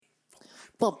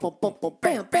bum bum bum bum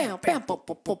bam bam bam bum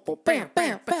bum bum bum bam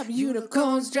bam bam.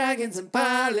 Unicorns, dragons, and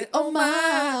pilot. Oh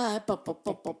my! Bum bum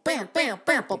bum bum bam bam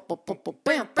bam bum bum bum bum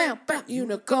bam bam bam.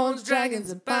 Unicorns, dragons,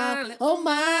 and pilot. Oh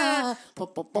my! Bum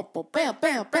bum bum bum bam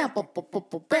bam bam bum bum bum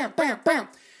bum bam bam bam.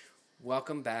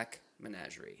 Welcome back,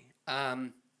 Menagerie.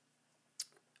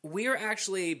 We are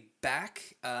actually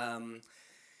back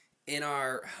in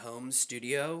our home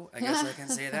studio. I guess I can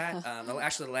say that.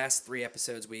 Actually, the last 3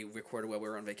 episodes we recorded while we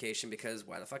were on vacation because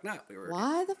why the fuck not? We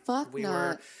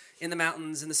were in the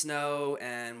mountains in the snow,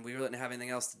 and we didn't have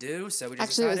anything else to do, so we just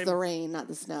Actually, decided, it was the rain, not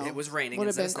the snow. It was raining. Would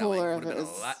have been cooler if it was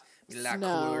a lot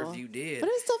cooler if you did. But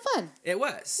it was still fun. It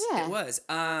was. Yeah. It was.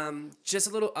 Just a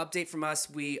little update from us.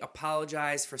 We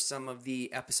apologize for some of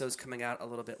the episodes coming out a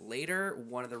little bit later.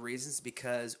 One of the reasons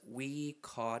because we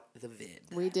caught the vid.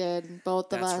 We did,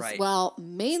 both of us. That's right. Well,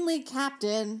 mainly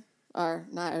Captain, or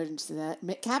not, I didn't say that.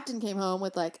 Captain came home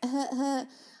with like, I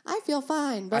feel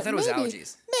fine, but I thought it was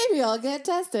allergies. Maybe I'll get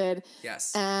tested.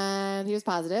 Yes. And he was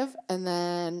positive, and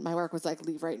then my work was like,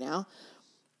 leave right now.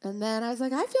 And then I was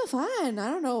like, I feel fine. I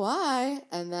don't know why.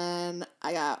 And then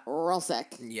I got real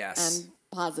sick. Yes. And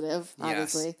positive,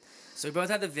 obviously. Yes. So we both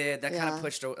had the vid. That kind of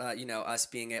pushed, us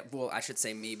being able. Well, I should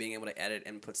say me being able to edit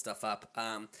and put stuff up.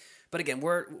 But again,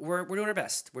 we're doing our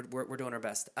best. We're doing our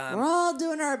best. We're all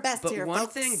doing our best here, But one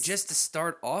folks. thing, just to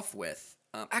start off with.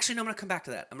 Actually, no, I'm going to come back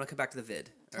to that. I'm going to come back to the vid.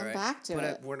 Come back to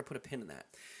it. We're going to put a pin in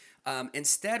that.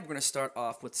 Instead, we're going to start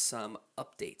off with some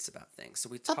updates about things. So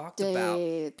we talked about.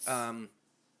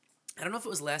 I don't know if it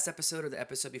was last episode or the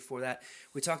episode before that.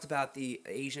 We talked about the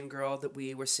Asian girl that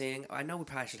we were seeing. I know we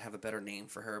probably should have a better name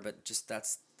for her, but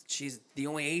she's the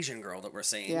only Asian girl that we're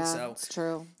seeing. Yeah, so it's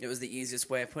true. It was the easiest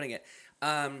way of putting it.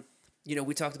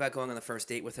 We talked about going on the first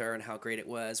date with her and how great it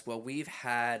was. Well, we've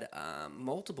had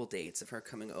multiple dates of her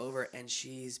coming over, and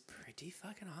she's pretty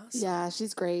fucking awesome. Yeah,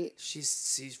 she's great.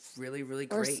 She's really, really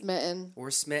great.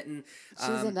 We're smitten. She's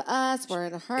She's into us. We're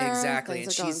into her. Exactly.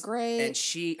 Things are going great.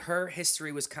 And her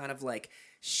history was kind of like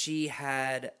she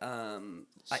had.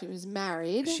 She was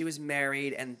married. She was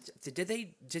married, and did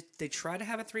they try to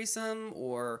have a threesome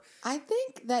or? I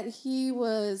think that she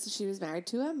was married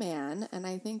to a man, and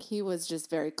I think he was just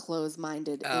very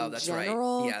close-minded in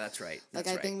general. Right. Yeah, that's right. I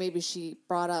think maybe she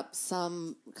brought up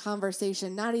some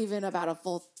conversation, not even about a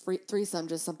full threesome,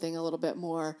 just something a little bit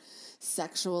more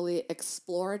sexually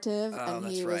explorative, and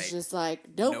he was just like,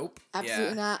 nope,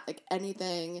 absolutely not, like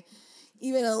anything.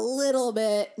 Even a little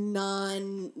bit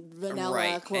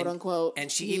non-vanilla, quote unquote.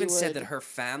 And she even said that her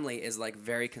family is like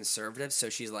very conservative, so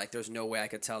she's like, "There's no way I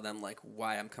could tell them like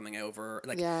why I'm coming over."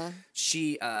 Like,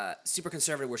 she super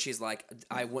conservative, where she's like,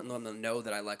 "I wouldn't let them know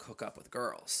that I like hook up with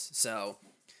girls." So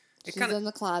she's in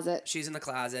the closet. She's in the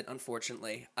closet,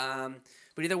 unfortunately. But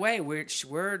either way,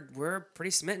 we're pretty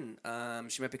smitten.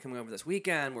 She might be coming over this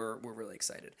weekend. We're really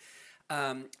excited.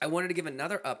 I wanted to give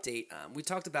another update. We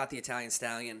talked about the Italian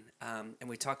Stallion, and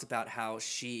we talked about how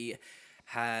she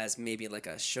has maybe like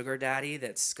a sugar daddy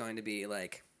that's going to be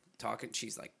like talking.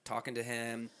 She's like talking to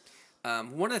him.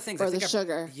 One of the things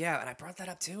sugar. Yeah, and I brought that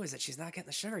up too, is that she's not getting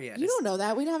the sugar yet. You don't know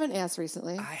that. We haven't asked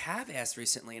recently. I have asked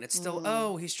recently, and it's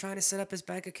still, he's trying to set up his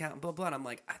bank account and blah blah. And I'm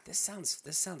like, this sounds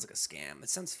like a scam. It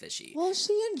sounds fishy. Well,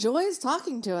 she enjoys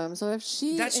talking to him, so if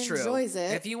she enjoys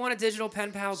it, if you want a digital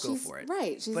pen pal, go for it.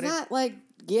 Right, she's not like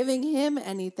giving him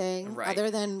anything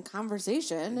other than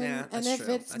conversation, and if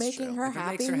it's making her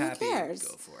happy, who cares?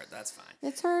 Go for it. That's fine.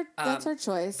 It's her. That's her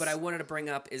choice. But I wanted to bring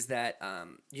up is that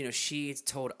she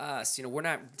told us, we're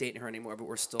not dating her anymore, but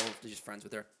we're still just friends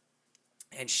with her,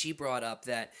 and she brought up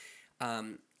that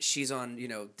she's on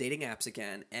dating apps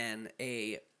again, and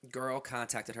a girl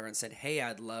contacted her and said, "Hey,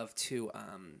 I'd love to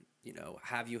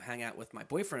have you hang out with my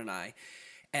boyfriend and I,"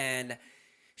 and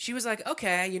she was like,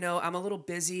 "Okay, I'm a little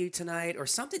busy tonight," or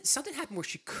something. Something happened where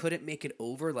she couldn't make it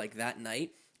over like that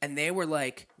night. And they were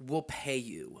like, "We'll pay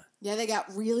you." Yeah, they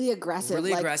got really aggressive.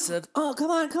 Oh,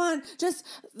 come on. Just,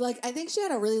 I think she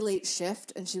had a really late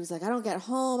shift, and she was like, I don't get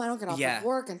home. I don't get off of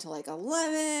work until,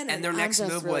 11. And their next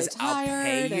move was, I'll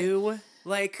pay you.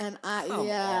 Come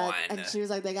on. And she was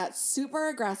like, they got super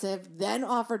aggressive, then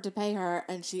offered to pay her,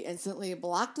 and she instantly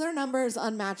blocked their numbers,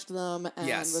 unmatched them, and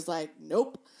was like,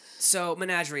 nope. So,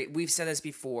 Menagerie, we've said this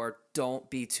before. Don't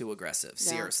be too aggressive. No.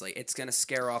 Seriously. It's going to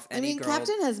scare off any girl.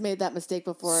 Captain has made that mistake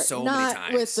before. So many times.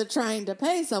 Not with the trying to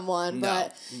pay someone,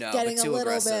 but getting a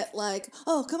little bit like,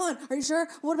 oh, come on. Are you sure?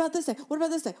 What about this day? What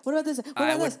about this day? What about this day? What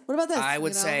about this? What about this? I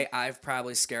would say I've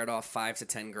probably scared off 5 to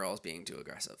 10 girls being too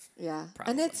aggressive. Yeah.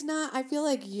 Probably. And it's not, I feel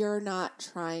like you're not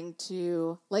trying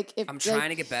to, if I'm trying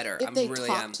to get better. If they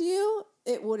talk to you,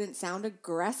 it wouldn't sound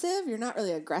aggressive. You're not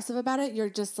really aggressive about it. You're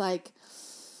just like,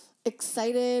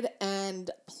 excited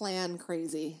and plan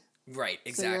crazy. Right,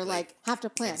 exactly. So you're like, have to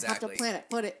plan it,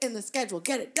 put it in the schedule,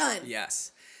 get it done.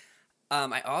 Yes.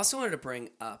 I also wanted to bring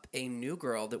up a new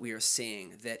girl that we are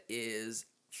seeing that is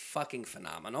fucking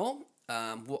phenomenal.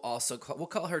 We'll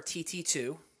call her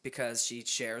TT2 because she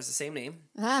shares the same name.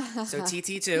 So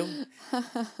TT2.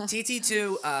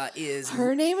 TT2 is...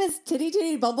 Her name is Titty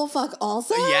Titty Bumblefuck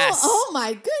also? Yes. Oh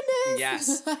my goodness.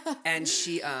 Yes. And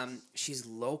she's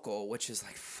local, which is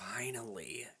like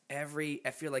finally... I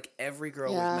feel like every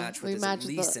girl we've matched with is at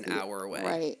least an hour away.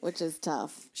 Right, which is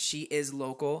tough. She is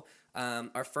local.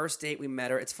 Our first date, we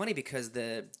met her. It's funny because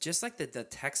the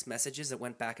text messages that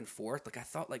went back and forth, like I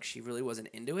thought like she really wasn't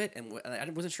into it, and I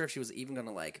wasn't sure if she was even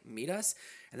gonna like meet us.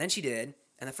 And then she did,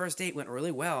 and the first date went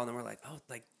really well. And then we're like, oh,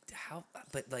 like how?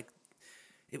 But like,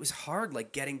 it was hard,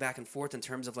 like getting back and forth in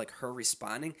terms of like her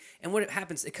responding. And what it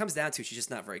happens, it comes down to she's just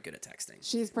not very good at texting.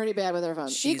 She's pretty bad with her phone.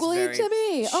 Equally to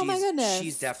me. Oh my goodness.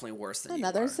 She's definitely worse than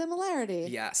another similarity.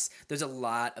 Yes, there's a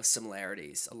lot of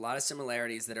similarities.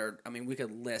 that are. I mean, we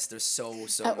could list. There's so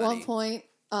At many. one point,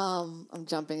 I'm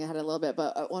jumping ahead a little bit,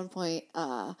 but at one point,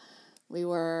 we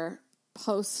were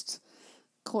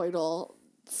post-coital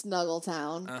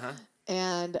Snuggletown. Uh-huh.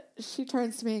 And she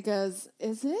turns to me and goes,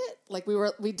 is it? Like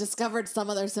we discovered some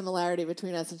other similarity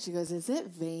between us. And she goes, is it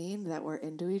vain that we're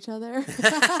into each other?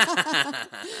 I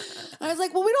was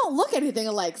like, well, we don't look anything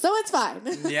alike, so it's fine.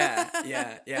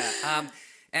 Yeah.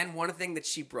 And one thing that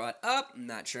she brought up, I'm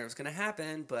not sure if it's going to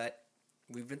happen, but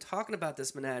we've been talking about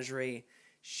this menagerie.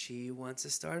 She wants to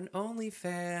start an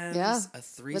OnlyFans. Yeah. A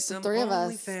threesome with the three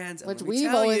OnlyFans. Of us, which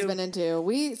we've always been into.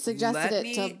 We suggested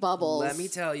it to Bubbles. Let me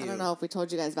tell you. I don't know if we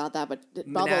told you guys about that, but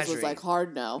Bubbles was like,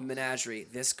 hard no. Menagerie.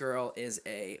 This girl is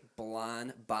a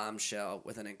blonde bombshell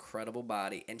with an incredible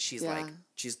body. And she's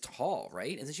she's tall,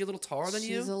 right? Isn't she a little taller than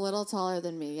you? She's a little taller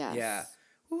than me, yes. Yeah.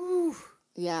 Woo.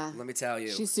 Yeah. Let me tell you.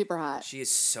 She's super hot. She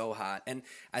is so hot. And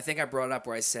I think I brought it up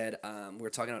where I said, we were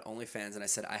talking about OnlyFans, and I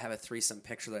said, I have a threesome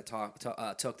picture that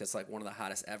I took that's like one of the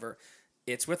hottest ever.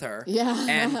 It's with her. Yeah.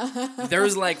 And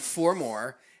there's like 4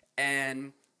 more.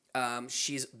 And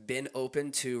she's been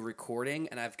open to recording,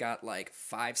 and I've got like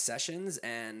 5 sessions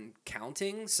and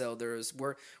counting. So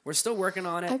we're still working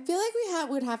on it. I feel like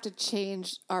we would have to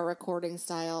change our recording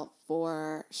style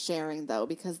for sharing though,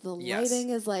 because the lighting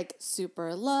is like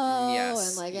super low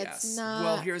and like it's not.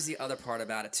 Well, here's the other part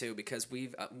about it too, because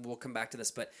we'll come back to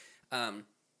this, but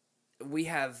we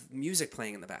have music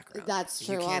playing in the background. That's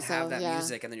true. You can't also, have that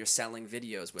music and then you're selling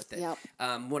videos with it. Yep.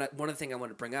 One of the things I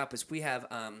wanted to bring up is we have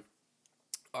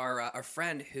our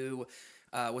friend who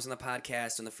was on the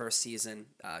podcast in the first season,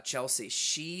 Chelsea.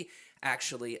 She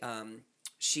actually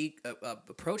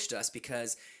approached us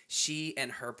because she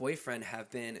and her boyfriend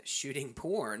have been shooting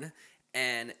porn,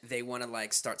 and they want to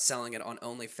like start selling it on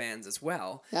OnlyFans as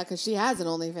well. Yeah, because she has an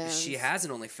OnlyFans. She has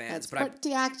an OnlyFans. That's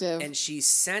pretty active. And she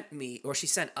sent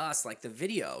us like the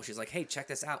video. She's like, hey, check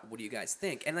this out. What do you guys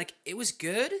think? And like, it was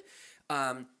good.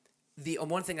 The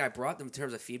one thing I brought them in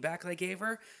terms of feedback that I gave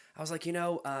her, I was like,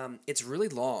 it's really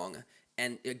long.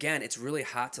 And again, it's really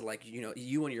hot to like,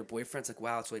 you and your boyfriend's like,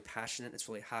 wow, it's really passionate. It's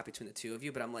really hot between the two of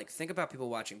you. But I'm like, think about people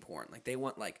watching porn. Like they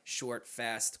want like short,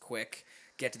 fast, quick,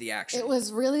 get to the action. It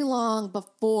was really long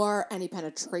before any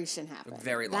penetration happened.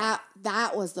 Very long.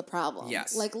 That was the problem.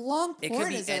 Yes. Like long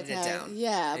porn is okay. It could be edited down.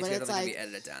 Yeah, but it's like, be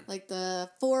edited down. Like the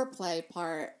foreplay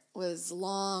part was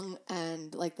long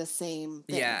and like the same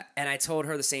thing. Yeah, and I told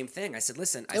her the same thing. I said,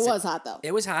 listen. It was hot though.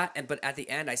 It was hot, but at the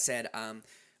end I said,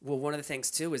 well, one of the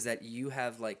things too is that you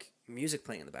have like music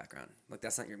playing in the background. Like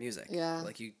that's not your music. Yeah.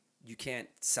 Like you can't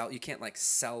sell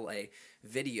a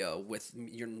video with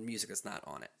your music that's not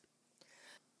on it.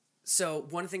 So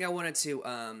one thing I wanted to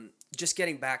just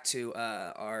getting back to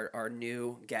our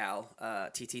new gal,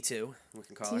 TT2, we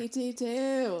can call her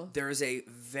TT2. There is a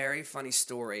very funny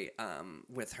story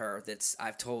with her that's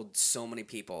I've told so many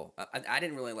people. I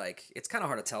didn't really like. It's kind of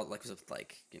hard to tell, like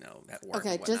at work.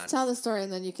 Okay, just tell the story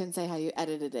and then you can say how you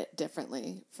edited it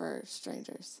differently for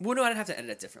strangers. Well, no, I didn't have to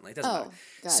edit it differently. It doesn't matter.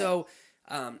 Got so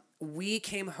we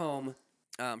came home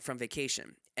from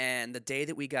vacation. And the day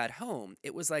that we got home,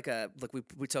 it was like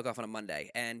we took off on a Monday,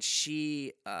 and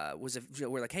she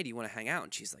we're like, hey, do you want to hang out?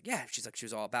 And she's like, yeah. She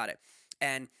was all about it.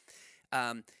 And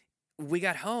we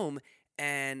got home,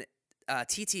 and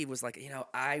TT was like,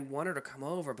 I want her to come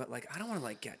over, but like I don't want to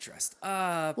like get dressed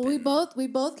up. Well, we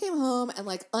both came home and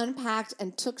like unpacked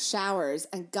and took showers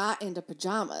and got into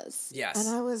pajamas. Yes.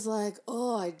 And I was like,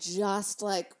 oh, I just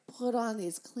like put on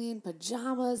these clean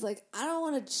pajamas. Like, I don't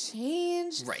want to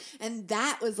change. Right. And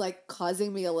that was like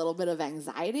causing me a little bit of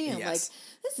anxiety. I'm like,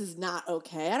 this is not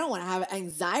okay. I don't want to have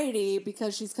anxiety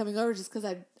because she's coming over just because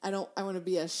I want to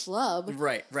be a schlub.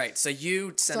 Right. So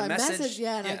you sent a message.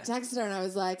 I texted her and I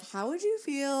was like, how would you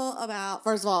feel about,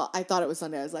 first of all, I thought it was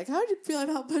Sunday. I was like, how would you feel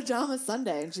about Pajama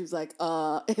Sunday? And she was like,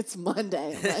 it's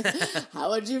Monday. I'm like, how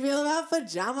would you feel about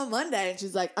Pajama Monday? And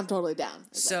she's like, I'm totally down.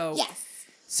 So, like, yes.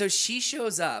 So she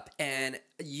shows up and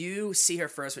you see her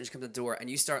first when she comes to the door and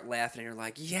you start laughing and you're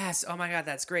like, yes, oh my God,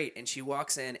 that's great. And she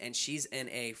walks in and she's in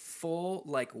a full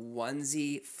like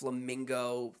onesie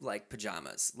flamingo like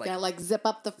pajamas. Like, like zip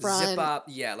up the front. Zip up,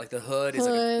 like the hood is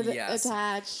like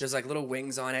attached. There's like little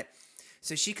wings on it.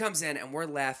 So she comes in and we're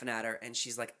laughing at her and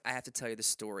she's like, I have to tell you the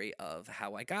story of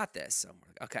how I got this. So I'm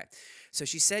like, okay. So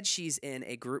she said she's in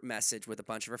a group message with a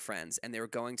bunch of her friends and they were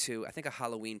going to, I think, a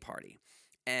Halloween party.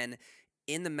 And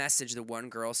in the message, the one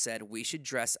girl said, we should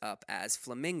dress up as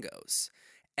flamingos.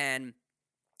 And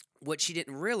what she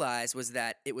didn't realize was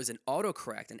that it was an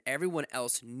autocorrect and everyone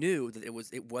else knew that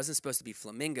it wasn't supposed to be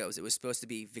flamingos. It was supposed to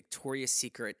be Victoria's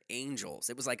Secret angels.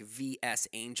 It was like VS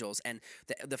angels. And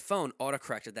the phone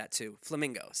autocorrected that to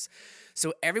flamingos.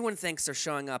 So everyone thinks they're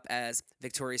showing up as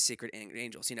Victoria's Secret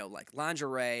angels, like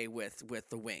lingerie with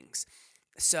the wings.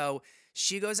 So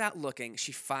she goes out looking,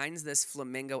 she finds this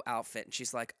flamingo outfit, and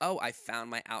she's like, oh, I found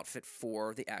my outfit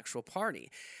for the actual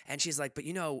party. And she's like, but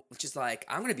she's like,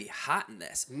 I'm going to be hot in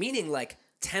this, meaning like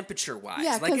temperature-wise.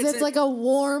 Yeah, because it's like a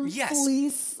warm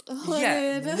fleece hooded.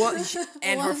 Yeah,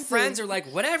 and her friends are like,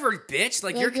 whatever, bitch,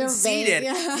 like you're conceited.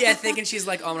 Thinking she's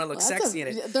like, oh, I'm going to look sexy in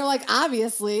it. They're like,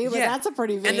 obviously, but that's a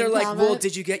pretty vain And they're like, comment. well,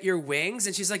 did you get your wings?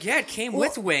 And she's like, yeah, it came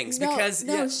with wings because...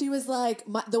 No, she was like,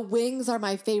 the wings are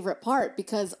my favorite part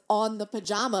because on the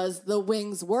pajamas, the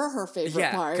wings were her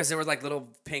favorite part. Yeah, because they were like little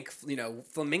pink,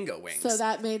 flamingo wings. So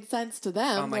that made sense to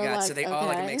them. Oh my God, so they all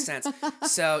like, it makes sense.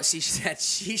 So she said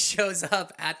she shows up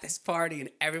at this party and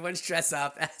everyone's dressed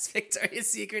up as Victoria's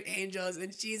Secret angels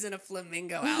and she's in a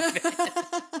flamingo outfit.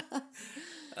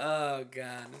 Oh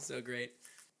God, that's so great.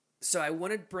 So I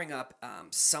want to bring up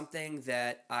something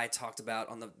that I talked about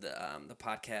on the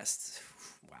podcast,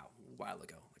 a while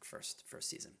ago, like first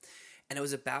season. And it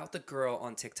was about the girl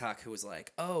on TikTok who was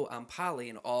like, oh, I'm Polly,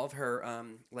 and all of her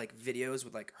like videos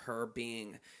with like her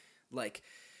being like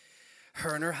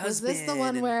her and her husband. Was this the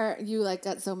one where you like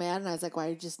got so mad and I was like, why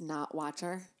did you just not watch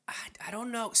her? I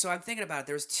don't know. So I'm thinking about it.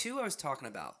 There's two I was talking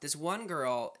about. This one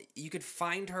girl, you could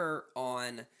find her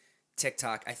on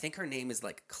TikTok. I think her name is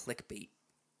like Clickbait.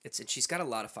 She's got a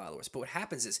lot of followers. But what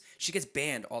happens is she gets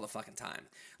banned all the fucking time.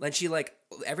 Like she like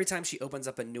every time she opens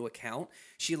up a new account,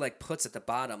 she like puts at the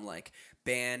bottom like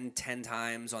banned 10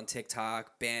 times on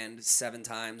TikTok, banned 7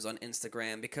 times on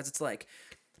Instagram because it's like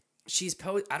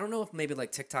I don't know if maybe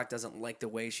like TikTok doesn't like the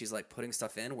way she's like putting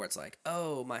stuff in where it's like,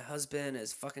 oh, my husband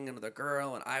is fucking another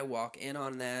girl and I walk in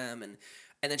on them and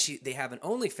then they have an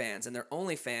OnlyFans and their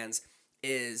OnlyFans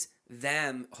is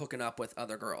them hooking up with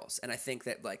other girls. And I think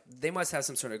that like they must have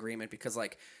some sort of agreement because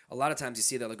like a lot of times you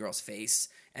see the other girl's face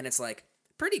and it's like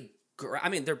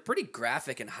they're pretty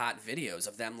graphic and hot videos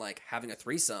of them like having a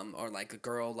threesome or like a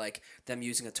girl like them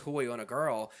using a toy on a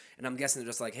girl. And I'm guessing they're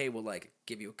just like, hey, we'll like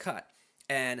give you a cut.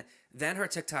 And then her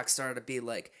TikTok started to be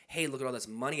like, hey, look at all this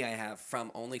money I have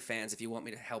from OnlyFans. If you want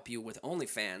me to help you with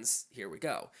OnlyFans, here we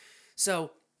go.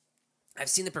 So I've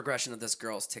seen the progression of this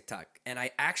girl's TikTok, and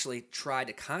I actually tried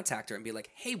to contact her and be like,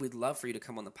 hey, we'd love for you to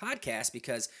come on the podcast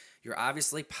because you're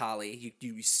obviously poly.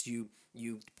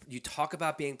 You talk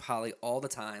about being poly all the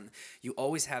time. You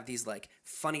always have these like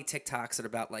funny TikToks that are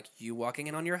about like you walking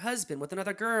in on your husband with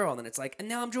another girl, and then it's like, and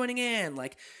now I'm joining in.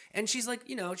 Like, and she's like,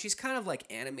 she's kind of like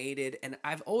animated, and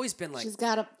I've always been like, she's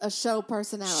got a show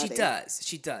personality.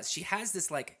 She does. She has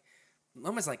this like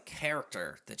almost like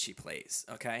character that she plays.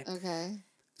 Okay.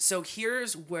 So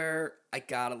here's where I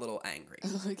got a little angry.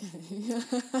 Okay.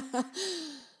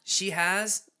 She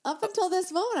has... Up until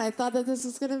this moment, I thought that this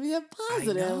was going to be a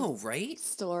positive I know, right?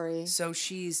 Story. So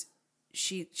she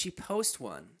posts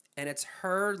one, and it's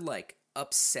her, like,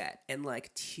 upset and,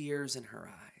 like, tears in her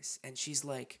eyes. And she's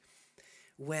like,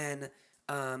 when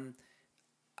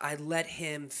I let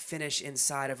him finish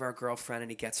inside of our girlfriend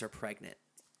and he gets her pregnant.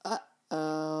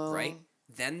 Uh-oh. Right?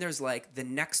 Then there's like the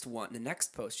next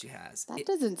post she has. That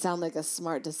doesn't sound like a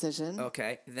smart decision.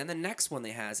 Okay. Then the next one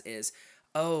they has is,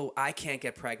 oh, I can't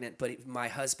get pregnant, but my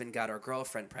husband got our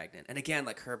girlfriend pregnant. And again,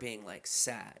 like her being like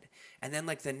sad. And then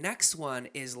like the next one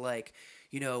is like,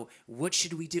 what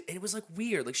should we do? And it was like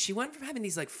weird. Like she went from having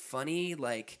these like funny,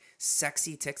 like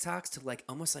sexy TikToks to like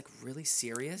almost like really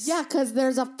serious. Yeah, because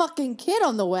there's a fucking kid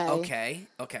on the way. Okay.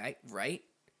 Right.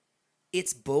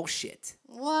 It's bullshit.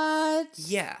 What?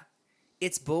 Yeah.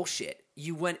 It's bullshit.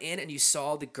 You went in and you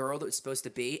saw the girl that was supposed to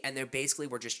be, and they basically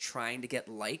were just trying to get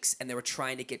likes, and they were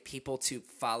trying to get people to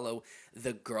follow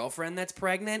the girlfriend that's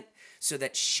pregnant, so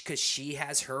that because she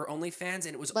has her OnlyFans, and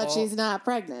it was but all, she's not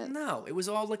pregnant. No, it was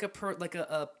all like a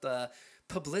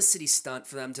publicity stunt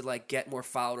for them to like get more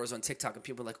followers on TikTok, and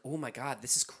people were like, "Oh my god,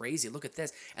 this is crazy! Look at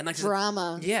this!" And like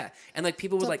drama. Yeah, and like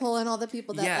people would like pull in all the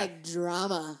people that like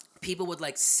drama. People would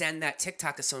like send that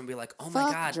TikTok to someone and be like, "Oh Fuck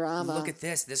my god, drama. Look at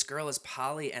this! This girl is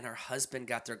poly, and her husband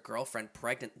got their girlfriend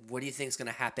pregnant. What do you think is going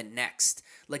to happen next?"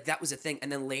 Like that was a thing,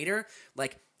 and then later,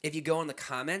 like if you go in the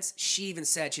comments, she even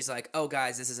said, "She's like, oh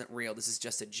guys, this isn't real. This is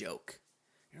just a joke."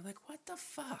 You're like, what the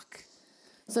fuck?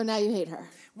 So now you hate her.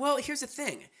 Well, here's the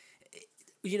thing.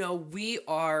 You know, we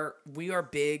are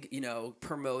big, you know,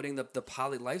 promoting the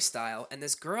poly lifestyle, and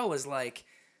this girl is like,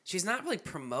 she's not really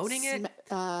promoting it,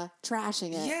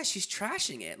 trashing it. Yeah, she's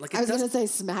trashing it. Like I was gonna say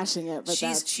smashing it, but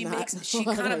she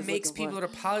kind of makes people that are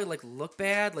poly like look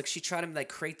bad. Like she tried to like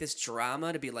create this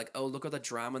drama to be like, oh, look at the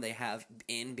drama they have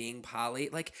in being poly.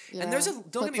 Like, and there's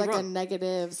don't get me wrong, a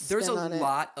negative. There's a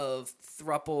lot of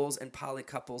thruples and poly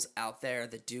couples out there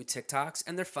that do TikToks,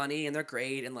 and they're funny and they're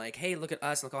great, and like, hey, look at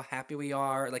us, look how happy we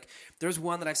are. Like, there's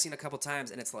one that I've seen a couple times,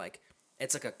 and it's like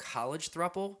a college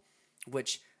throuple,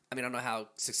 which, I mean, I don't know how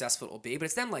successful it will be, but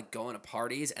it's them like going to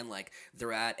parties, and like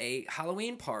they're at a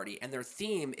Halloween party, and their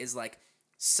theme is like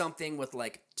something with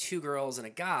like two girls and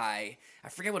a guy. I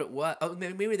forget what it was. Oh,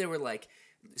 maybe they were like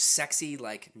sexy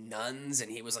like nuns,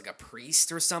 and he was like a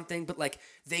priest or something. But like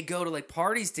they go to like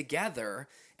parties together,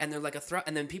 and they're like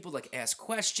and then people like ask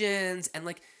questions, and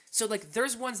like, so like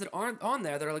there's ones that aren't on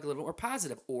there that are like a little more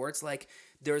positive, or it's like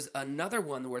there's another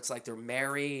one where it's like they're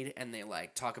married and they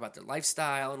like talk about their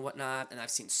lifestyle and whatnot, and I've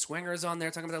seen swingers on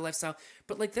there talking about their lifestyle.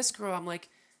 But like this girl, I'm like,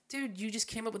 dude, you just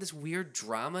came up with this weird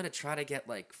drama to try to get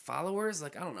like followers.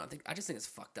 Like, I don't know. I just think it's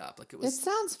fucked up. Like it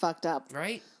sounds fucked up,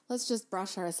 right? Let's just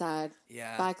brush her aside.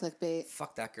 Yeah. Bye, clickbait.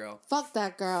 Fuck that girl. Fuck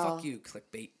that girl. Fuck you,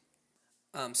 clickbait.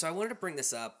 So I wanted to bring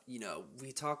this up. You know,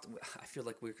 I feel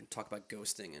like we can talk about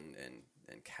ghosting and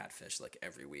catfish like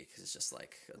every week. It's just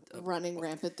like running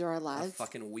rampant through our lives. A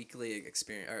fucking weekly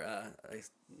experience, or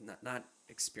not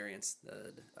experience,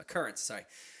 occurrence. Sorry,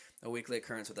 a weekly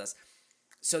occurrence with us.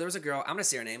 So there was a girl. I'm gonna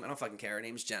say her name. I don't fucking care. Her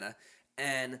name's Jenna,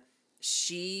 and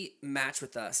she matched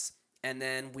with us. And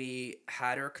then we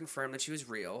had her confirm that she was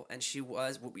real, and she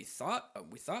was what we thought.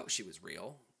 We thought she was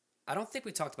real. I don't think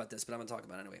we talked about this, but I'm gonna talk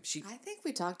about it anyway. I think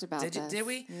we talked about this. Did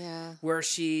we? Yeah. Where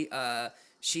she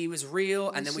was real,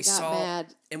 and then we saw, mad.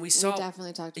 And we saw. We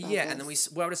definitely talked about. Yeah, this. and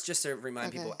then it's just to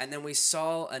remind people, and then we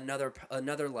saw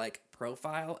another like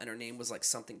profile, and her name was like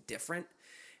something different,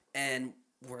 and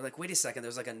we're like, wait a second,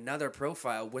 there's like another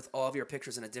profile with all of your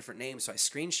pictures in a different name. So I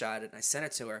screenshot it and I sent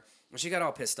it to her, and she got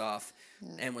all pissed off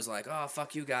and was like, oh,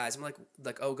 fuck you guys. I'm like,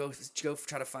 oh, go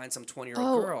try to find some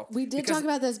 20-year-old girl. We did talk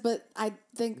about this, but I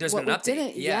think there's been an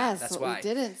update. That's why we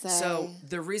didn't say. So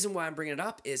the reason why I'm bringing it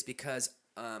up is because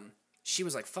she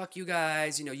was like, fuck you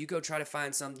guys, you know, you go try to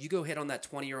find you go hit on that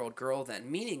 20-year-old girl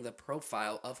then, meaning the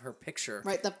profile of her picture.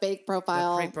 Right, the fake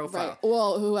profile. The fake profile. Right.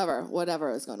 Well,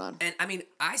 whatever is going on. And I mean,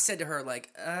 I said to her, like,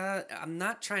 I'm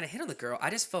not trying to hit on the girl. I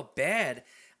just felt bad.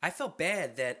 I felt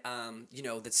bad that, you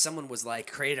know, that someone was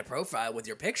like, create a profile with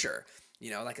your picture. You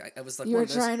know, like, I was like, you were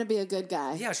trying to be a good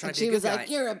guy. Yeah, I was trying to be a good guy. She was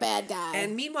like, you're a bad guy.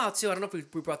 And meanwhile, too, I don't know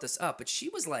if we brought this up, but she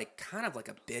was like, kind of like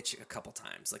a bitch a couple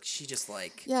times. Like, she just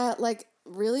like. Yeah, like,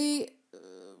 really.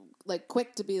 Like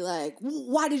quick to be like,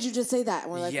 why did you just say that?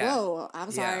 And we're like, whoa,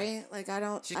 I'm sorry. Yeah. Like I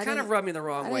don't. She kind of rubbed me the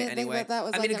wrong way anyway. That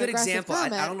was I mean, like a good example.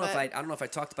 Comment, I don't know if I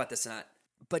talked about this or not,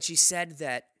 but she said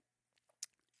that.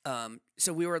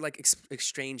 So we were like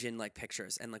exchanging like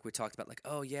pictures, and like we talked about like,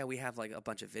 oh yeah, we have like a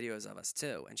bunch of videos of us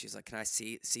too. And she's like, can I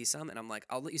see some? And I'm like,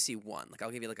 I'll let you see one. Like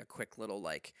I'll give you like a quick little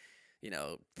like, you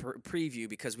know, preview,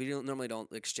 because we normally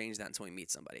don't exchange that until we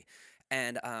meet somebody.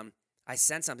 And I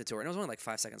sent something to her, and it was only like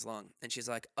 5 seconds long. And she's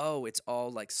like, oh, it's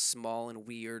all like small and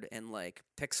weird and like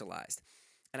pixelized.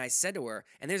 And I said to her,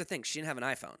 and there's the thing, she didn't have an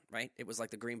iPhone, right? It was like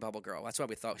the green bubble girl. That's why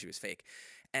we thought she was fake.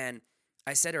 And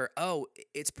I said to her, oh,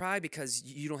 it's probably because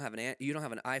you don't have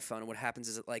an iPhone, and what happens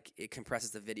is it compresses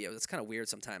the video. It's kind of weird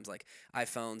sometimes. Like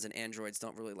iPhones and Androids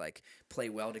don't really like play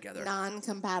well together.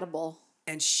 Non-compatible.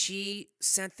 And she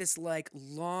sent this like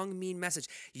long, mean message.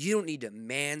 You don't need to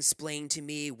mansplain to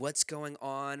me what's going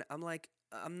on. I'm like,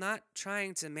 I'm not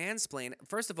trying to mansplain.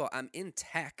 First of all, I'm in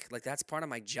tech. Like, that's part of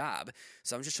my job.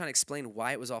 So I'm just trying to explain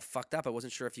why it was all fucked up. I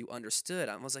wasn't sure if you understood.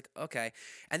 I was like, okay.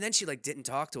 And then she like didn't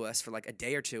talk to us for like a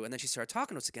day or two. And then she started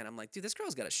talking to us again. I'm like, dude, this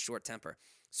girl's got a short temper.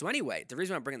 So anyway, the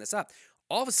reason I'm bringing this up,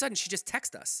 all of a sudden she just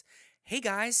texted us. Hey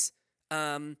guys,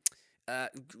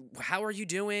 how are you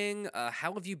doing?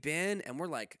 How have you been? And we're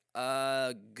like,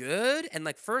 good. And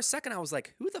like for a second, I was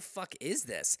like, who the fuck is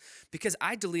this? Because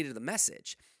I deleted the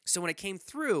message. So when it came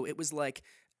through, it was like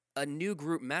a new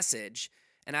group message.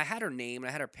 And I had her name and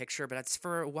I had her picture, but it's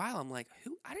for a while. I'm like,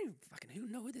 who? I didn't fucking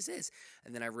know who this is.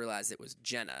 And then I realized it was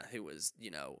Jenna, who was,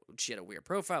 she had a weird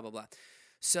profile, blah, blah.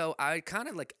 So I kind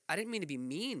of like, I didn't mean to be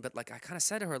mean, but like I kind of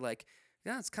said to her, like,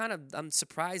 yeah, I'm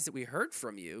surprised that we heard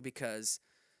from you because,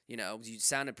 you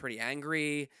sounded pretty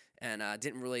angry and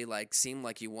didn't really like seem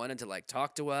like you wanted to like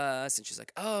talk to us. And she's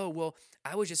like, oh, well,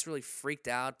 I was just really freaked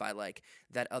out by like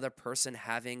that other person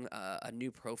having a new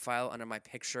profile under my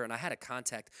picture. And I had to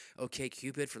contact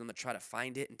OkCupid for them to try to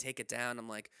find it and take it down. I'm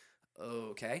like,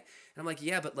 oh, okay. And I'm like,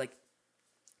 yeah, but like,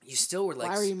 you still were like,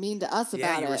 why were you mean to us about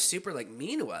it? Yeah, you were super like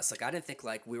mean to us. Like I didn't think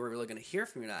like we were really going to hear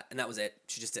from you or not. And that was it.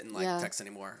 She just didn't like text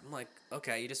anymore. I'm like,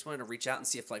 okay, you just wanted to reach out and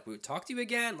see if like we would talk to you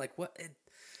again. Like what?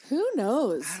 Who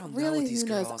knows? I don't really, know with these who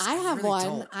girls. knows? I have really one.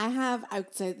 Don't. I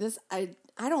would say this. I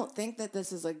don't think that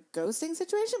this is a ghosting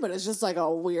situation, but it's just like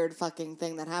a weird fucking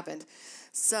thing that happened.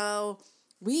 So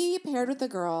we paired with a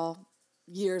girl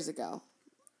years ago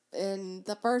in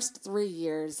the first 3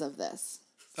 years of this.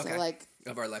 So okay. like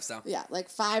of our lifestyle. Yeah, like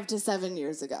 5 to 7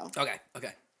 years ago. Okay.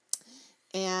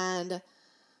 And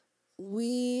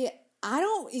I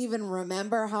don't even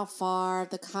remember how far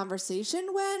the conversation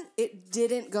went. It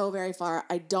didn't go very far.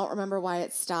 I don't remember why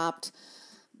it stopped,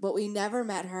 but we never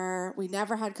met her. We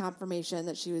never had confirmation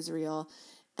that she was real.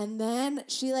 And then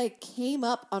she like came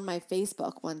up on my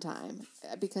Facebook one time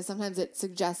because sometimes it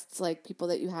suggests like people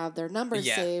that you have their numbers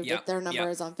saved. If their number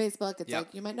is on Facebook, it's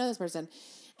like you might know this person.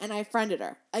 And I friended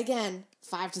her again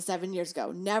 5 to 7 years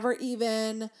ago. Never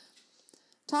even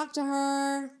talked to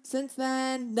her since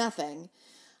then. Nothing.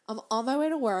 I'm on my way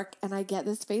to work and I get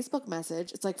this Facebook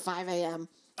message. It's like 5 a.m.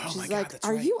 She's like,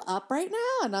 are you up right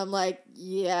now? And I'm like,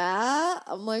 yeah.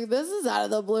 I'm like, this is out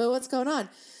of the blue. What's going on?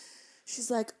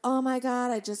 She's like, oh my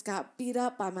God, I just got beat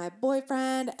up by my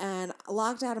boyfriend and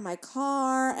locked out of my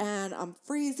car and I'm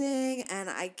freezing and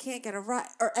I can't get a ride.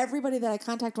 Or everybody that I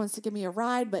contact wants to give me a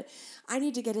ride, but I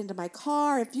need to get into my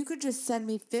car. If you could just send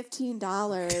me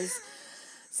 $15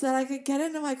 so that I could get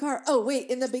into my car. Oh, wait,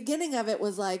 in the beginning of it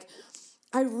was like,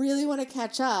 I really want to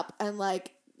catch up and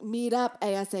like meet up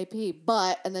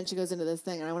ASAP, and then she goes into this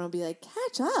thing and I want to be like,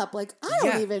 catch up. Like, I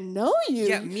don't even know you.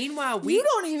 Yeah, meanwhile, you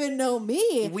don't even know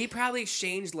me. We probably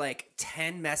exchanged like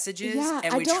 10 messages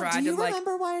and we tried to like. Do you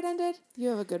remember why it ended? You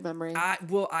have a good memory.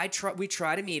 We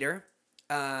tried to meet her.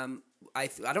 I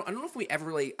don't know if we ever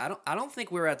really. I don't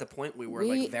think we were at the point we were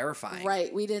like verifying.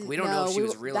 Right, we didn't. We don't know if she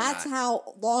was real. That's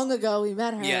how long ago we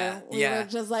met her. Yeah, we were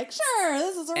just like, sure,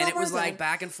 this is a real and it was person. like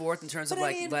back and forth in terms of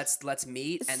like let's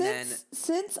meet, and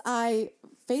since I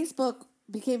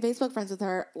became Facebook friends with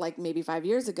her like maybe 5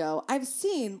 years ago, I've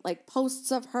seen like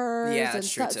posts of hers and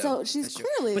stuff. So she's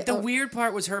clearly. But the weird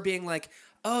part was her being like,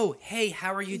 oh, hey,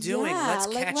 how are you doing? Let's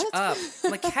catch up.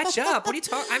 I'm like, catch up? What are you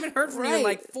talking? I haven't heard from you in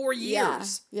like 4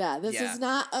 years. Yeah. This is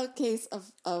not a case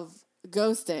of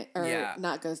ghosting or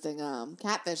not ghosting,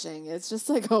 catfishing. It's just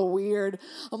like a weird.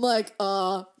 I'm like,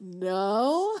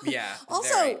 no. Yeah.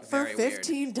 Also, for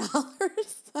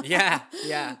 $15.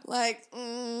 Yeah. Like,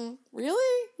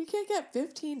 really? You can't get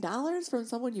 $15 from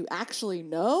someone you actually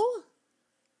know?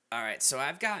 All right, so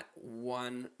I've got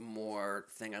one more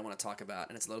thing I want to talk about,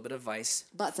 and it's a little bit of vice.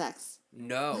 Butt sex.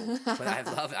 No, but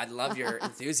I love your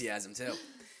enthusiasm too.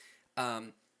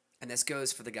 And this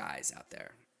goes for the guys out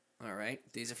there. All right,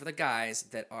 these are for the guys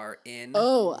that are in.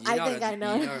 Oh, I think I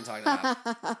know. You know what I'm talking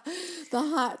about. The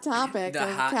hot topic of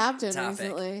Captain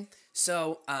recently.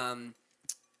 So,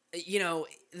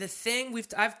 the thing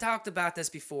I've talked about this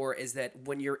before is that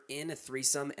when you're in a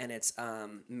threesome and it's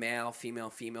male, female,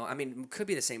 female. I mean, it could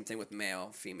be the same thing with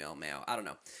male, female, male. I don't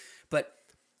know, but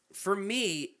for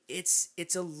me, it's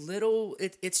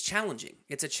challenging.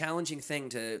 It's a challenging thing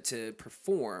to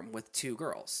perform with two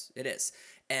girls. It is,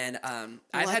 and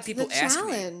I've had people ask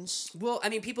me. Well, I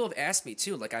mean, people have asked me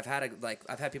too. Like I've had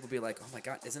people be like, "Oh my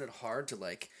God, isn't it hard to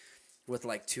like with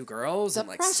like two girls and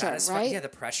like pressure, satisfy?" right? Yeah, the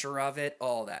pressure of it,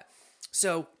 all that.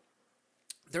 So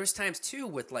there's times too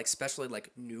with like especially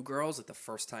like new girls, like the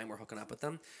first time we're hooking up with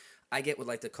them, I get what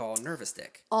like to call nervous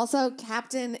dick. Also,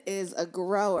 Captain is a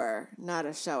grower, not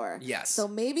a shower. Yes. So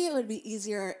maybe it would be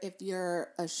easier if you're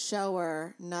a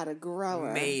shower, not a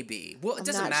grower. Maybe. Well, it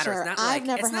doesn't matter. Sure.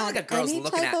 It's not like a girl's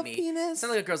looking at me. Penis. It's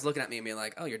not like a girl's looking at me and being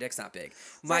like, "Oh, your dick's not big."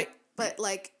 Right. But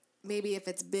like maybe if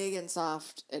it's big and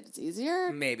soft, it's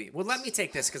easier. Maybe. Well, let me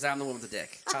take this because I'm the one with the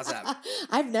dick. How's that?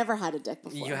 I've never had a dick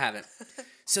before. You haven't.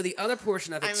 So the other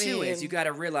portion of it too is you got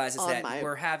to realize is that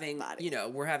we're having,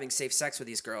 we're having safe sex with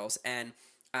these girls, and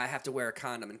I have to wear a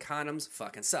condom, and condoms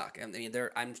fucking suck. I mean,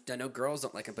 I know girls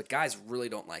don't like them, but guys really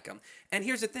don't like them. And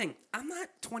here's the thing: I'm not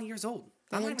 20 years old.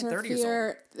 I'm not even 30 years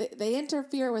old. They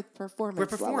interfere with performance. With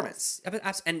performance.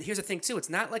 And here's the thing too: it's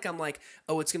not like I'm like,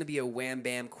 oh, it's going to be a wham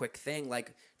bam quick thing.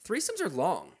 Like threesomes are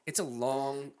long. It's a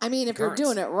long. I mean, if you're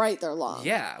doing it right, they're long.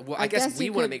 Yeah. Well, I guess we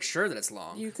want to make sure that it's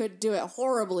long. You could do it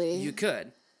horribly. You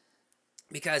could.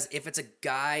 Because if it's a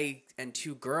guy and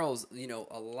two girls,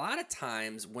 a lot of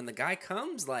times when the guy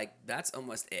comes, like, that's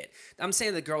almost it. I'm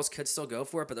saying the girls could still go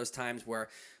for it, but there's times where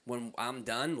when I'm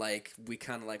done, like, we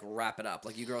kind of, like, wrap it up.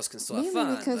 Like, you girls can still have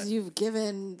fun. Because you've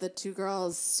given the two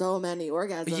girls so many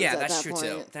orgasms. Yeah, that's true,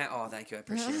 too. Thank you. I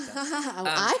appreciate that.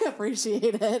 I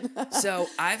appreciate it. So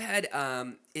I've had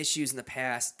issues in the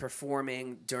past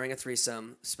performing during a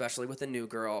threesome, especially with a new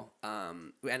girl,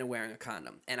 and wearing a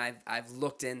condom. And I've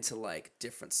looked into, like,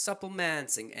 different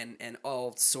supplements and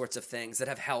all sorts of things that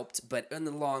have helped, but in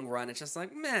the long run, it's just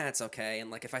like, meh, it's okay.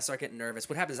 And, like, if I start getting nervous,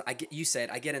 what happens is I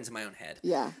get into my own head.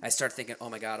 Yeah. I start thinking, oh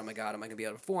my God, am I going to be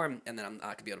able to perform? And then I'm not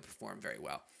going to be able to perform very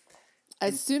well.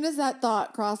 As soon as that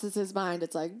thought crosses his mind,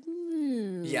 it's like,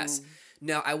 Yes.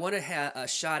 No, I want to have a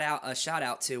shout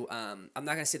out to, I'm not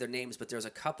going to say their names, but there's a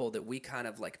couple that we kind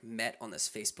of like met on this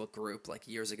Facebook group like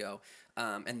years ago.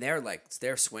 And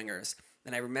they're swingers.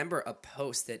 And I remember a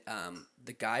post that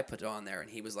the guy put on there, and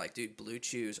he was like, dude, Blue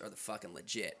Chews are the fucking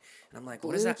legit. And I'm like,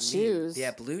 what does that mean?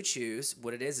 Yeah, Blue Chews,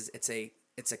 what it is it's a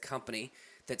company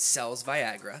that sells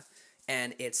Viagra,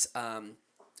 and it's the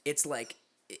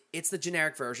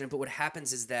generic version, but what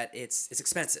happens is that it's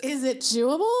expensive. Is it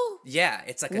chewable? Yeah,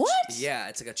 it's like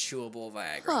it's like a chewable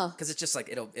Viagra because it's just like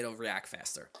it'll react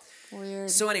faster. Weird.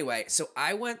 So anyway,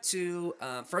 I went to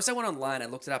first I went online, I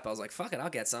looked it up, I was like, fuck it, I'll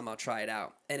get some, I'll try it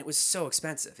out, and it was so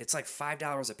expensive. It's like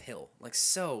 $5 a pill, like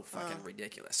so fucking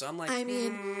ridiculous. So I'm like, I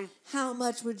mean, how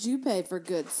much would you pay for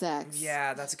good sex?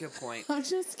 Yeah, that's a good point. I'm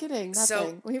just kidding.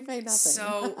 Nothing. We pay nothing.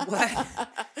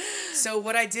 So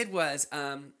what I did was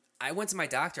I went to my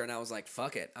doctor and I was like,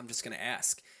 fuck it, I'm just gonna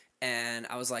ask. And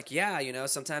I was like, yeah,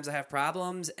 sometimes I have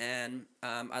problems and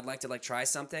I'd like to like try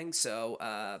something. So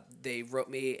they wrote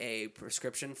me a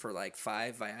prescription for like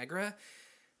 5 Viagra.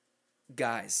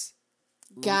 Guys.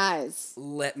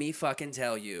 Let me fucking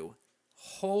tell you.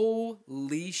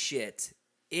 Holy shit.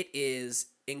 It is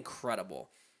incredible.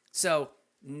 So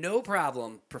no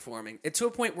problem performing. It's to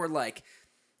a point where like,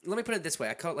 let me put it this way.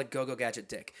 I call it like go-go gadget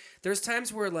dick. There's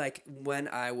times where like when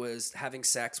I was having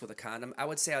sex with a condom, I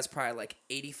would say I was probably like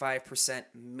 85%,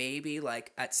 maybe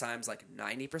like at times like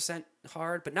 90%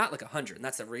 hard, but not like 100. And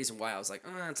that's the reason why I was like,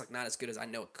 it's like not as good as I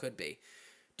know it could be.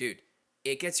 Dude,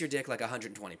 it gets your dick like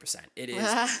 120%. It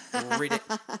is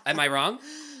ridiculous. Am I wrong?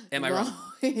 No,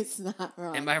 it's not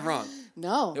wrong. Am I wrong?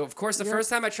 No. Of course, the first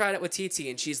time I tried it with TT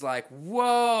and she's like,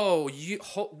 whoa,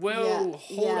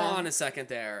 hold on a second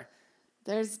there.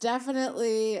 There's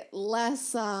definitely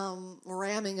less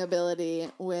ramming ability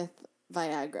with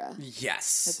Viagra.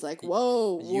 Yes. It's like,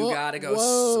 whoa. You gotta go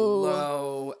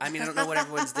slow. I mean, I don't know what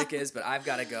everyone's dick is, but I've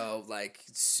gotta go like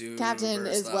super Captain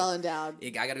is slow. well endowed. I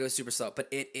gotta go super slow, but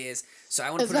it is. So I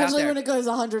want to put it out there. Especially when it goes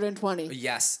 120.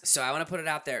 Yes. So I want to put it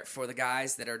out there for the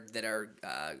guys that are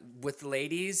with the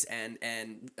ladies and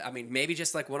I mean maybe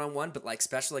just like one-on-one, but like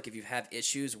especially like if you have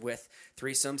issues with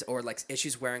threesomes or like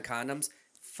issues wearing condoms.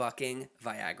 Fucking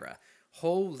Viagra.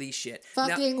 Holy shit.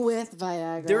 Fucking with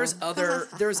Viagra. There's other,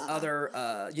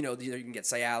 you can get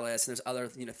Cialis and there's other,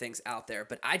 things out there.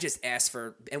 But I just asked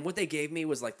for, and what they gave me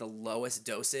was like the lowest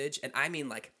dosage. And I mean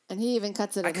like. And he even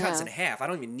cuts it in half. Cuts in half. I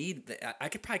don't even need that. I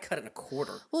could probably cut it in a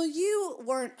quarter. Well, you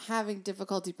weren't having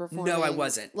difficulty performing. No, I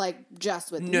wasn't. Like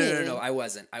just with me. No, I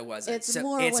wasn't. It's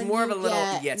more of a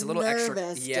little, it's a little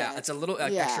extra. Yeah, it's a little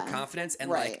extra confidence.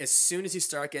 And like as soon as you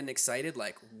start getting excited,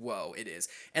 like, whoa, it is.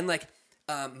 And like,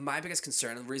 my biggest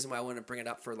concern, and the reason why I want to bring it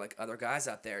up for like other guys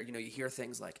out there, you hear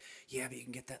things like, yeah, but you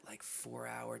can get that like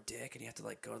 4-hour dick and you have to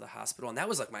like go to the hospital. And that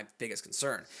was like my biggest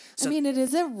concern. So, I mean, it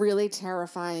is a really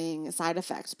terrifying side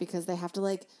effect because they have to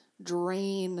like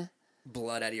drain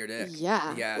blood out of your dick.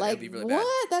 Yeah. Yeah. Like, that'd be really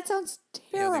what? bad. That sounds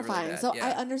terrifying. Really so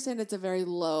I understand it's a very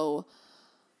low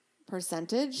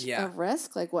percentage of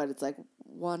risk. Like what? It's like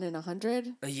 1 in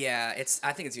 100? Yeah.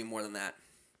 I think it's even more than that.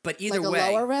 But either like a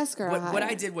way, lower risk or what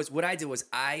I did was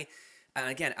and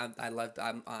again,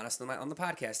 I'm honest on the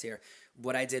podcast here.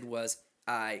 What I did was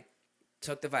I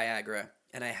took the Viagra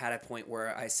and I had a point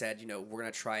where I said, you know, we're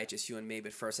gonna try it, just you and me,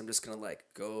 but first I'm just gonna like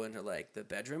go into like the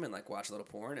bedroom and like watch a little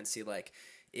porn and see like,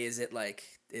 is it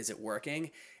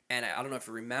working? And I don't know if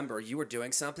you remember, you were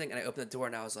doing something, and I opened the door,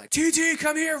 and I was like, TT,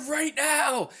 come here right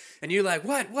now! And you're like,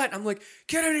 what? I'm like,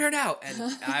 get in here now!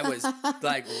 And I was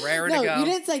like, raring to go. No, you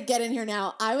didn't say get in here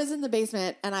now. I was in the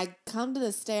basement, and I come to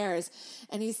the stairs,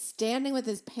 and he's standing with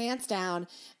his pants down,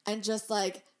 and just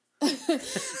like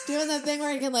doing that thing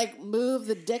where he can like move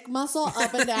the dick muscle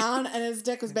up and down, and his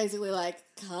dick was basically like,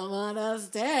 come on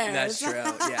upstairs. That's true,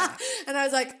 yeah. And I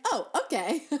was like, oh,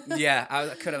 okay. Yeah, I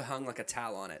could have hung like a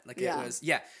towel on it. Like it was,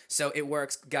 so it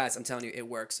works. Guys, I'm telling you, it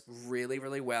works really,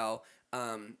 really well.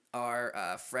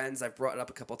 Our friends, I've brought it up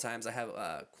a couple times. We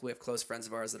have close friends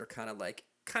of ours that are kind of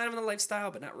in the lifestyle,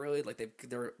 but not really. Like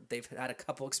they've had a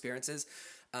couple experiences.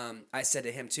 I said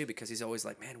to him too, because he's always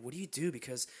like, man, what do you do?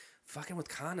 Because fucking with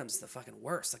condoms, the fucking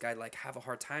worst. Like I like have a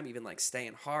hard time even like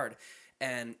staying hard.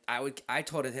 And I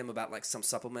told him about like some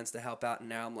supplements to help out, and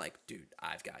now I'm like, dude,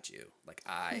 I've got you. Like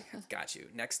I have got you.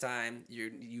 Next time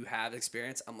you have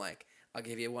experience, I'm like, I'll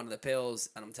give you one of the pills,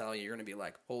 and I'm telling you, you're gonna be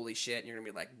like, holy shit, and you're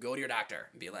gonna be like, go to your doctor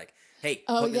and be like, hey,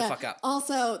 hook me the fuck up.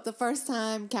 Also, the first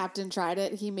time Captain tried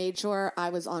it, he made sure I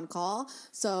was on call,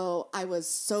 so I was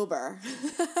sober.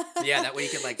 Yeah, that way you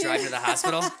could like drive to the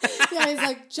hospital. Yeah, he's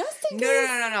like, just in case.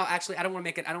 No. Actually, I don't want to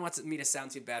make it. I don't want me to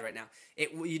sound too bad right now.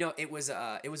 It was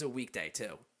a weekday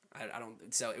too. I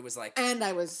don't. So it was like. And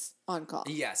I was on call.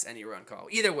 Yes, and you were on call.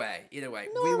 Either way.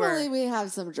 Normally we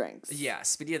have some drinks.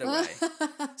 Yes, but either way.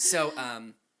 So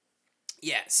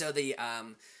yeah. So the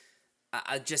I'm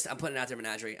putting it out there,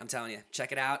 Menagerie. I'm telling you,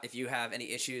 check it out. If you have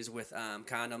any issues with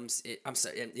condoms,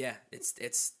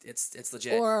 it's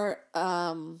legit. Or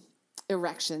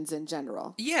erections in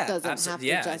general. Yeah, doesn't have to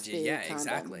just be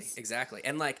condoms. Exactly.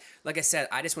 And like I said,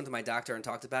 I just went to my doctor and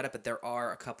talked about it, but there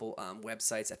are a couple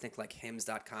websites, I think like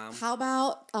hims.com. How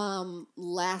about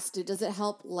does it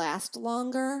help last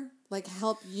longer? Like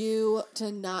help you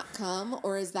to not come,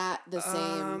 or is that the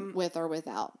same with or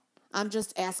without? I'm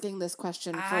just asking this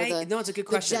question for it's a good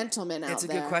question. The gentleman out there. It's a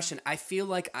good question. I feel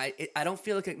like I don't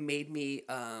feel like it made me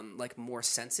like more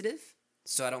sensitive.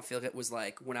 So I don't feel like it was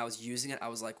like when I was using it, I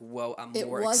was like, whoa, I'm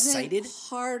more excited. It wasn't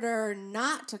harder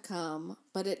not to come,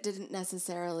 but it didn't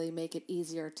necessarily make it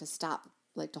easier to stop,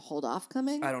 like to hold off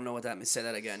coming. I don't know what that means. Say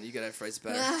that again. You got to phrase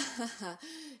better.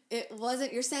 It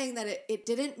wasn't, you're saying that it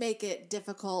didn't make it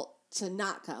difficult to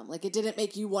not come. Like it didn't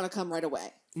make you want to come right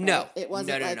away. Right? No. It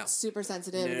wasn't super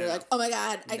sensitive. And you're like, oh my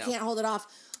God, I can't hold it off.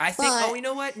 I think. Oh, you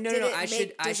know what? No. I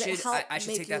should take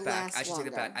that back. I should take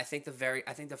it back. I think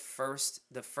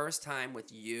the first time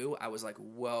with you, I was like,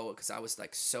 whoa, because I was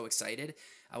like so excited.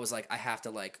 I was like, I have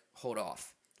to like hold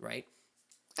off, right?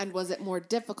 And was it more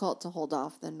difficult to hold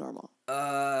off than normal?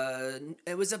 I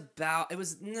don't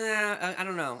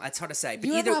know. It's hard to say. But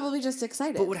you were probably just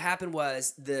excited. But what happened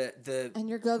was and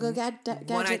your gadget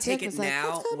when I take it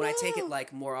now, like, when I take it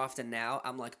like more often now,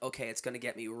 I'm like, okay, it's gonna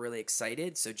get me really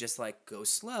excited. So just like go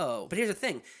slow. But here's the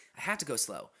thing, I have to go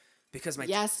slow because my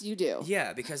yes, you do.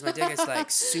 Yeah, because my dick is like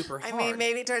super hard. I mean,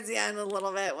 maybe towards the end a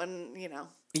little bit when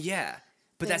Yeah.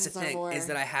 But that's the thing is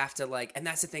that I have to like, and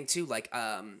that's the thing too. Like,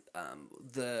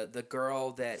 the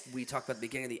girl that we talked about at the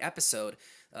beginning of the episode,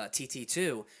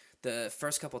 TT2. The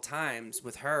first couple times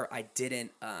with her, I didn't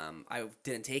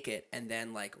take it, and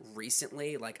then like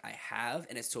recently, like I have,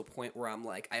 and it's to a point where I'm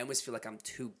like, I almost feel like I'm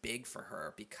too big for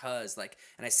her because like,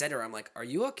 and I said to her, I'm like, are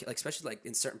you okay? Like, especially like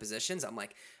in certain positions, I'm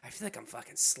like, I feel like I'm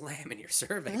fucking slamming your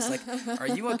cervix. Like, are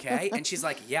you okay? And she's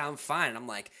like, yeah, I'm fine. And I'm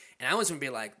like, and I was gonna be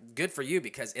like, good for you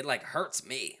because it like hurts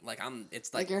me.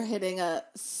 It's like you're hitting a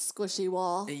squishy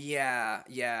wall.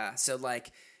 Yeah. So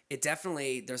like. It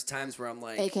definitely, there's times where I'm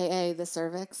like... AKA the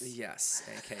cervix. Yes,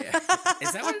 AKA.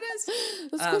 Is that what it is?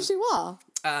 The squishy wall.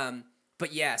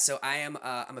 But yeah, so I'm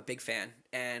a big fan.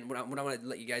 And what I want to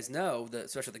let you guys know,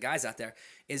 especially the guys out there,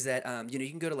 is that, you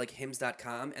can go to like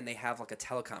hims.com and they have like a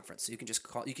teleconference. So you can just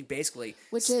call, you can basically...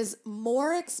 Which is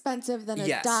more expensive than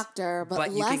a doctor,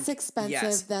 but less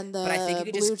expensive than the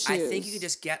Blue Chews. I think you can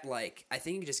just get like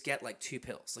 2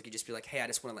 pills. Like you just be like, hey, I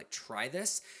just want to like try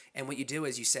this. And what you do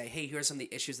is you say, hey, here are some of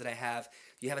the issues that I have.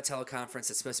 You have a teleconference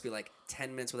that's supposed to be like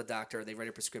 10 minutes with a doctor. They write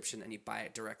a prescription and you buy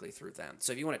it directly through them.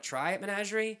 So if you want to try it,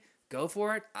 Menagerie, go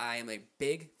for it. I am a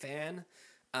big fan.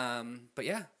 But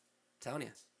yeah, I'm telling you,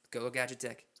 go Gadget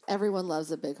Dick. Everyone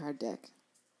loves a big hard dick.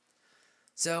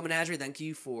 So Menagerie, thank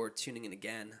you for tuning in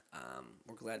again.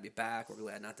 We're glad to be back. We're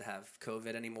glad not to have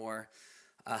COVID anymore.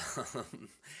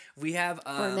 We have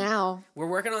for now. We're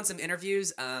working on some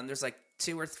interviews. There's like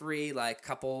 2 or 3 like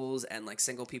couples and like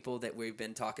single people that we've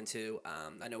been talking to.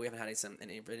 I know we haven't had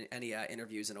any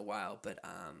interviews in a while, but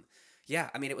Yeah,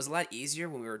 I mean, it was a lot easier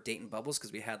when we were dating Bubbles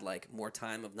because we had like more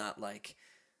time of not like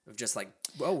of just like,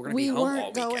 oh, we're gonna be home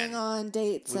all weekend. We weren't going on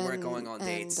dates. We weren't going on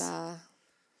dates.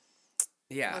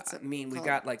 Yeah, I mean, we've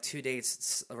got like 2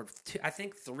 dates, or I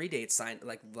think 3 dates signed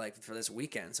like for this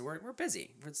weekend. So we're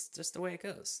busy. It's just the way it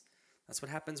goes. That's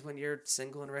what happens when you're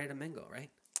single and ready to mingle, right?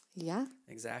 Yeah.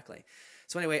 Exactly.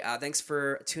 So anyway, thanks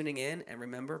for tuning in, and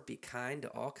remember, be kind to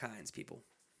all kinds, people.